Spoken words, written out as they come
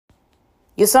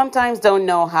You sometimes don't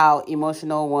know how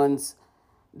emotional ones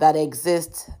that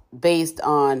exist based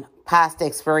on past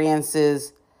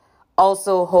experiences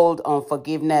also hold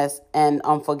unforgiveness, and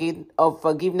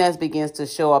unforgiveness begins to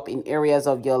show up in areas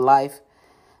of your life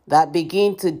that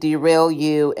begin to derail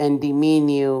you and demean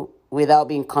you without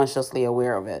being consciously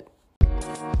aware of it.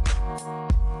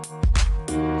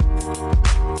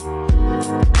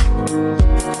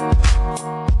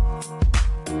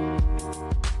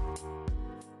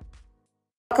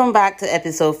 Welcome back to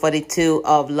episode 42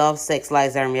 of Love, Sex,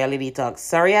 Lies, and Reality Talk.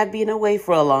 Sorry I've been away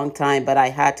for a long time, but I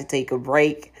had to take a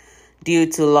break due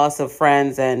to loss of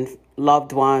friends and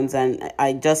loved ones, and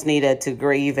I just needed to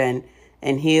grieve and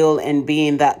heal and be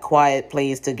in that quiet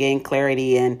place to gain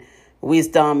clarity and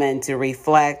wisdom and to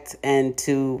reflect and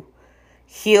to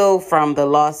heal from the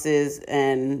losses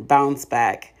and bounce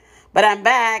back. But I'm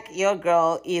back. Your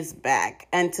girl is back.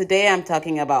 And today I'm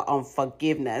talking about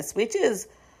unforgiveness, which is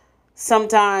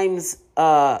sometimes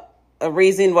a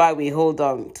reason why we hold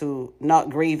on to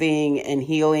not grieving and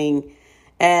healing.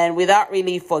 And without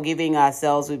really forgiving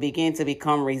ourselves, we begin to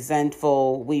become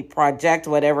resentful. We project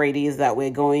whatever it is that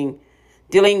we're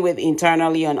dealing with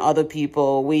internally on other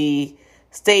people. We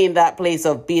stay in that place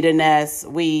of bitterness.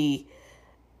 We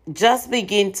just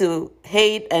begin to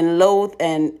hate and loathe,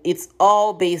 and it's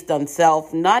all based on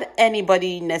self, not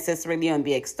anybody necessarily on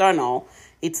the external.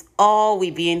 It's all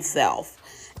within self.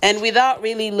 And without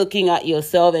really looking at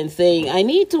yourself and saying, I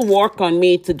need to work on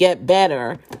me to get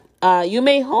better, you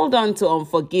may hold on to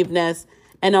unforgiveness,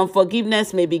 and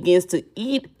unforgiveness may begin to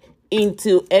eat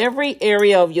into every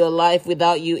area of your life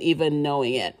without you even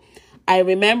knowing it. I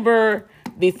remember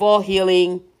before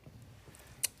healing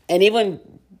and even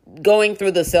going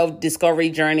through the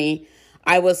self-discovery journey,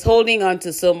 I was holding on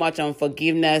to so much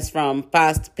unforgiveness from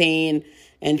past pain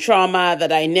and trauma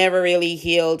that I never really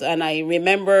healed. And I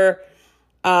remember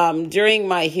during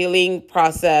my healing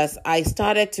process, I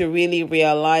started to really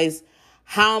realize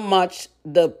how much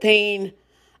the pain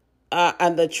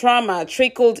and the trauma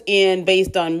trickled in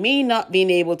based on me not being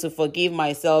able to forgive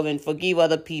myself and forgive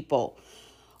other people.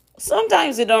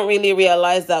 Sometimes we don't really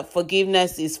realize that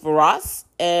forgiveness is for us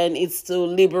and it's to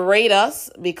liberate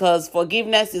us, because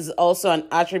forgiveness is also an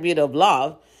attribute of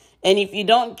love. And if you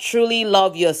don't truly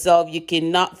love yourself, you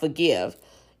cannot forgive.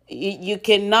 You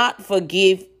cannot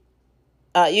forgive.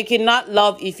 You cannot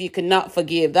love if you cannot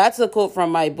forgive. That's a quote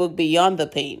from my book, Beyond the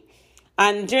Pain.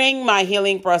 And during my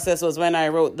healing process was when I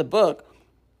wrote the book.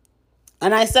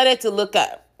 And I started to look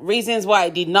at reasons why I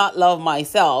did not love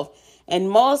myself. And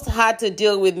most had to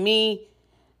deal with me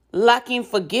lacking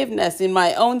forgiveness in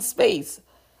my own space.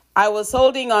 I was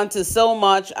holding on to so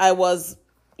much. I was,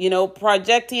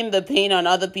 projecting the pain on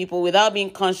other people without being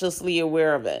consciously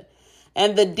aware of it.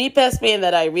 And the deepest pain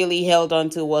that I really held on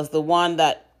to was the one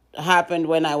that happened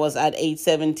when I was at age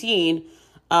 17,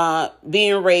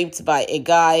 being raped by a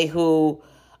guy who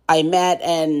I met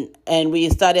and we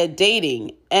started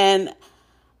dating. And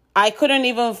I couldn't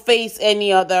even face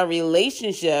any other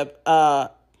relationship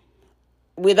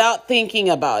without thinking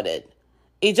about it.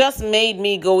 It just made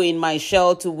me go in my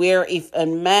shell to where if a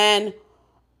man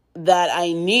that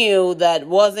I knew that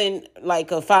wasn't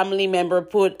like a family member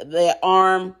put their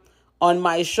arm on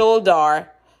my shoulder,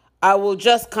 I will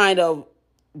just kind of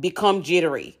become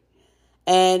jittery.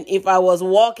 And if I was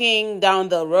walking down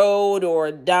the road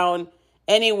or down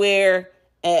anywhere,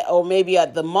 or maybe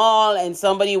at the mall, and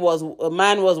a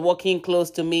man was walking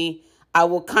close to me, I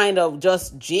will kind of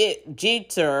just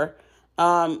jitter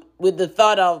with the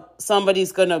thought of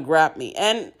somebody's gonna grab me.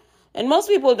 And most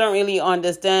people don't really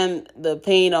understand the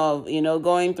pain of,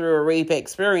 going through a rape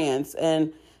experience.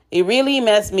 And it really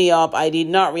messed me up. I did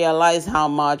not realize how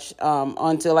much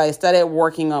until I started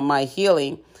working on my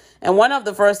healing. And one of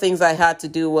the first things I had to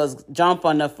do was jump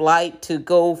on a flight to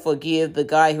go forgive the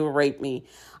guy who raped me.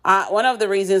 One of the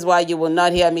reasons why you will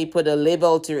not hear me put a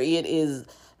label to it is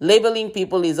labeling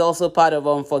people is also part of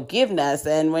unforgiveness.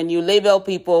 And when you label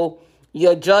people,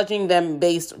 you're judging them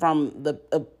based from the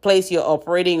place you're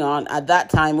operating on at that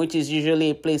time, which is usually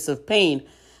a place of pain.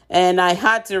 And I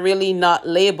had to really not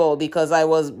label, because I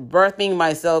was birthing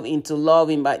myself into love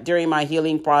during my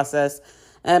healing process.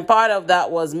 And part of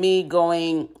that was me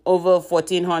going over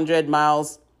 1,400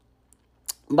 miles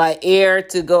by air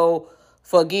to go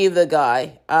forgive the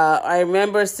guy. I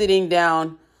remember sitting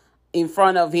down in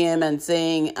front of him and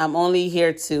saying, I'm only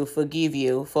here to forgive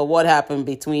you for what happened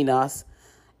between us.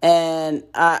 And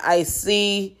I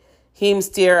see him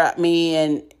stare at me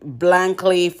and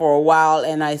blankly for a while.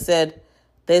 And I said,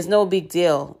 there's no big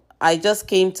deal. I just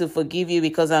came to forgive you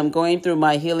because I'm going through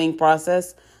my healing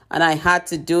process. And I had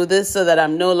to do this so that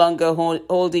I'm no longer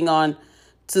holding on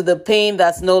to the pain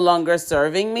that's no longer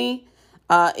serving me.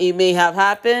 It may have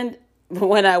happened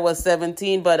when I was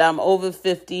 17, but I'm over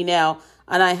 50 now.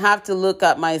 And I have to look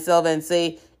at myself and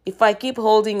say, if I keep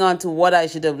holding on to what I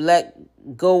should have let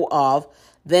go of,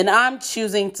 then I'm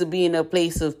choosing to be in a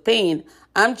place of pain.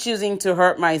 I'm choosing to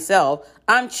hurt myself.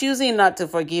 I'm choosing not to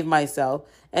forgive myself.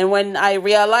 And when I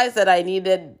realized that I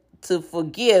needed to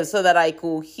forgive so that I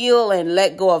could heal and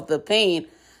let go of the pain,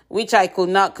 which I could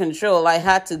not control, I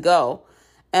had to go.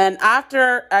 And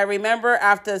I remember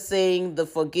after saying the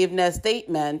forgiveness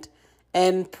statement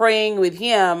and praying with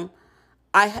him,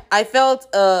 I felt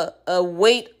a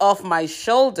weight off my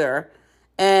shoulder,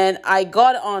 and I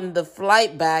got on the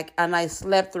flight back and I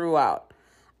slept throughout.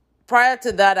 Prior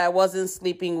to that, I wasn't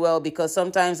sleeping well because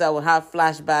sometimes I would have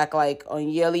flashback like on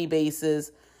yearly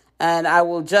basis, and I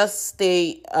will just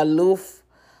stay aloof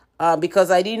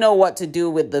because I didn't know what to do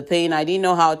with the pain. I didn't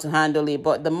know how to handle it.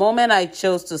 But the moment I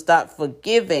chose to start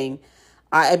forgiving,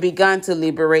 I began to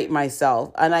liberate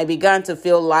myself and I began to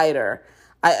feel lighter.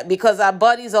 Because our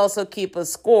bodies also keep a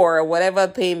score of whatever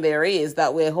pain there is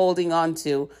that we're holding on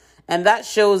to. And that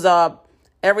shows up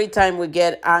every time we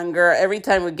get anger, every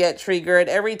time we get triggered,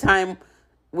 every time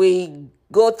we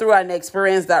go through an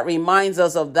experience that reminds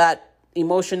us of that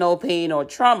emotional pain or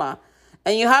trauma.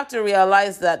 And you have to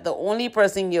realize that the only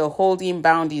person you're holding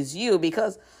bound is you,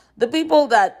 because the people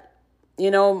that,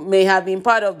 may have been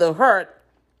part of the hurt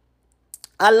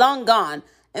are long gone.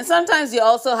 And sometimes you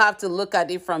also have to look at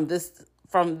it from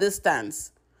this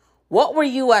stance. What were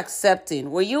you accepting?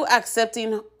 Were you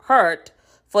accepting hurt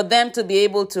for them to be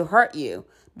able to hurt you?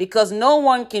 Because no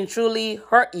one can truly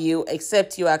hurt you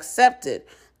except you accept it.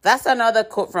 That's another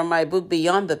quote from my book,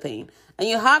 Beyond the Pain. And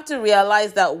you have to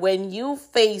realize that when you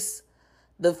face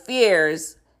the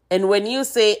fears and when you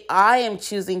say, I am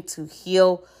choosing to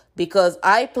heal because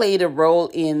I played a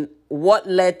role in what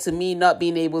led to me not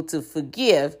being able to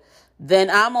forgive,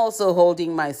 then I'm also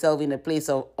holding myself in a place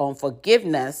of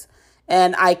unforgiveness.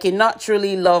 And I cannot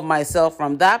truly love myself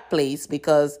from that place,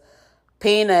 because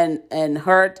pain and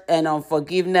hurt and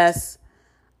unforgiveness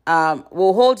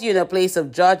will hold you in a place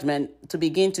of judgment to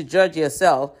begin to judge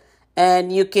yourself.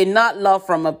 And you cannot love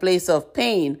from a place of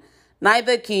pain.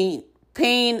 Neither can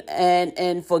pain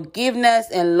and forgiveness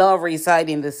and love reside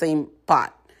in the same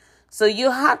pot. So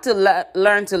you have to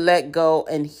learn to let go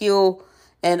and heal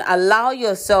and allow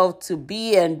yourself to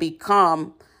be and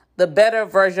become the better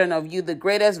version of you, the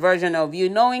greatest version of you,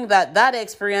 knowing that that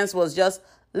experience was just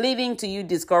leading to you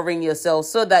discovering yourself,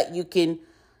 so that you can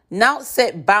now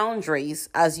set boundaries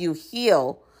as you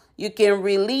heal. You can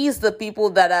release the people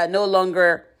that are no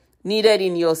longer needed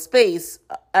in your space,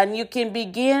 and you can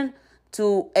begin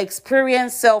to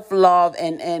experience self-love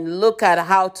and look at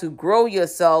how to grow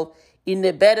yourself in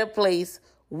a better place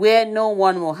where no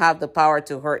one will have the power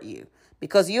to hurt you,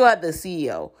 because you are the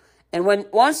CEO. And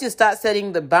once you start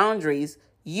setting the boundaries,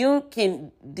 you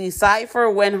can decipher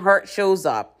when hurt shows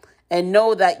up and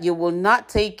know that you will not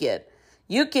take it.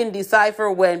 You can decipher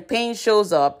when pain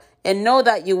shows up and know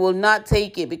that you will not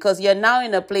take it, because you're now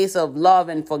in a place of love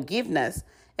and forgiveness.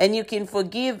 And you can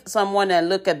forgive someone and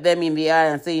look at them in the eye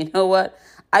and say, you know what?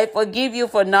 I forgive you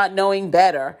for not knowing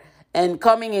better and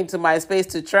coming into my space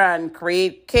to try and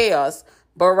create chaos.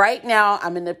 But right now,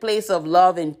 I'm in a place of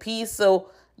love and peace.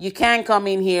 So you can't come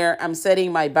in here. I'm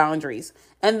setting my boundaries.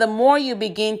 And the more you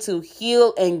begin to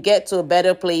heal and get to a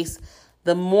better place,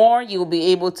 the more you'll be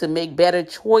able to make better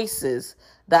choices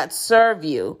that serve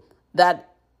you,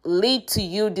 that lead to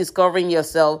you discovering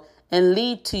yourself and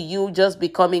lead to you just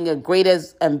becoming a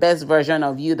greatest and best version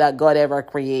of you that God ever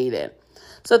created.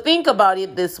 So think about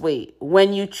it this way.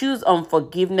 When you choose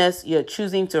unforgiveness, you're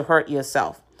choosing to hurt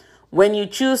yourself. When you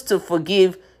choose to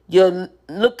forgive, you're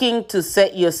looking to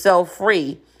set yourself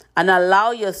free and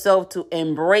allow yourself to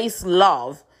embrace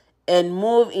love and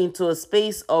move into a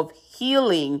space of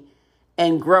healing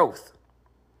and growth.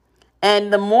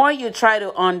 And the more you try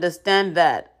to understand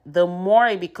that, the more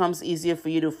it becomes easier for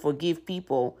you to forgive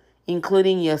people,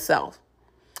 including yourself.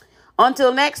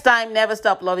 Until next time, never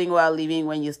stop loving while living.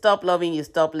 When you stop loving, you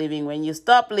stop living. When you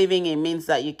stop living, it means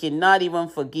that you cannot even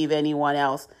forgive anyone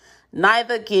else.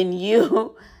 Neither can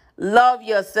you love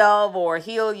yourself or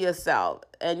heal yourself.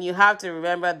 And you have to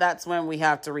remember that's when we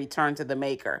have to return to the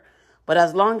Maker. But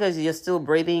as long as you're still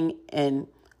breathing and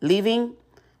living,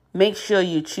 make sure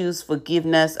you choose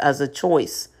forgiveness as a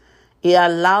choice. It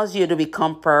allows you to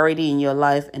become priority in your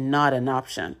life and not an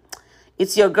option.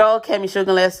 It's your girl, Kemi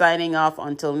Sugarless, signing off.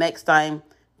 Until next time,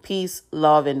 peace,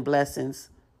 love, and blessings.